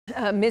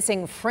A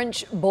missing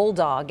French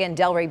bulldog in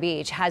Delray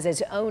Beach has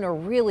its owner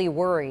really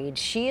worried.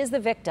 She is the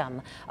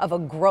victim of a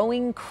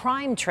growing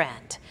crime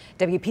trend.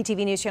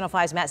 WPTV News Channel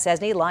 5's Matt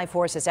Cesny live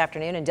for us this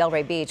afternoon in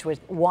Delray Beach with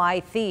why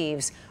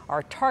thieves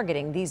are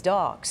targeting these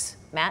dogs.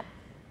 Matt?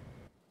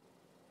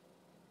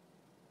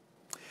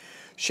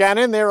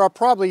 Shannon, there are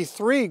probably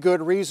three good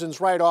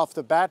reasons right off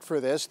the bat for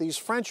this. These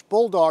French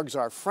bulldogs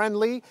are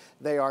friendly,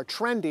 they are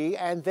trendy,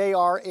 and they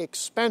are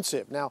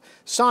expensive. Now,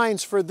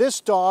 signs for this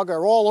dog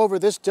are all over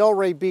this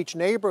Delray Beach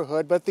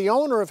neighborhood, but the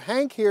owner of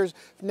Hank here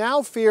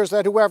now fears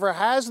that whoever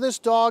has this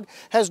dog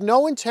has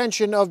no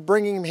intention of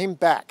bringing him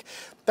back.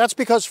 That's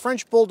because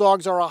French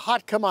bulldogs are a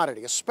hot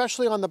commodity,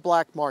 especially on the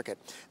black market.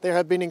 There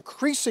have been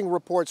increasing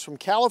reports from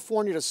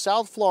California to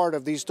South Florida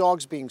of these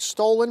dogs being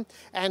stolen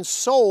and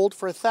sold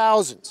for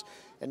thousands.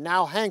 And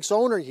now Hank's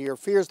owner here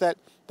fears that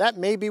that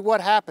may be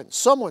what happened.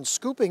 Someone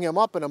scooping him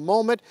up in a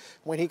moment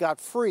when he got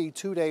free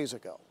 2 days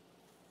ago.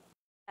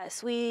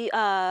 Yes, we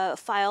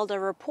filed a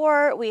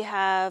report. We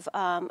have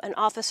an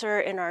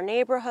officer in our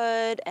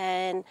neighborhood,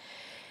 and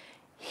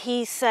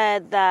he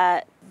said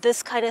that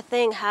this kind of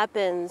thing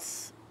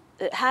happens.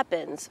 It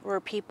happens where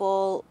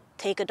people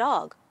take a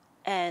dog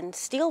and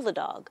steal the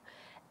dog,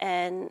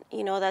 and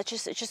you know it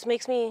just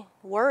makes me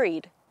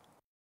worried.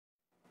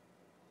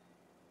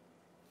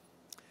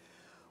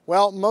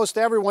 Well, most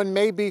everyone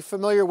may be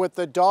familiar with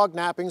the dog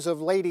nappings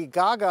of Lady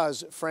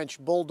Gaga's French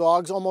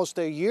bulldogs almost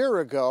a year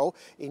ago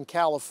in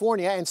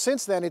California. And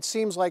since then, it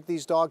seems like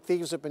these dog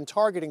thieves have been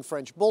targeting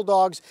French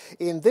bulldogs.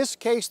 In this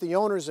case, the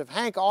owners of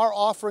Hank are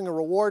offering a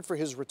reward for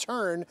his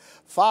return,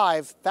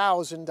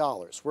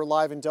 $5,000. We're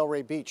live in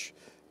Delray Beach.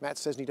 Matt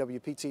Cesny,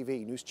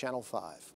 WPTV News Channel 5.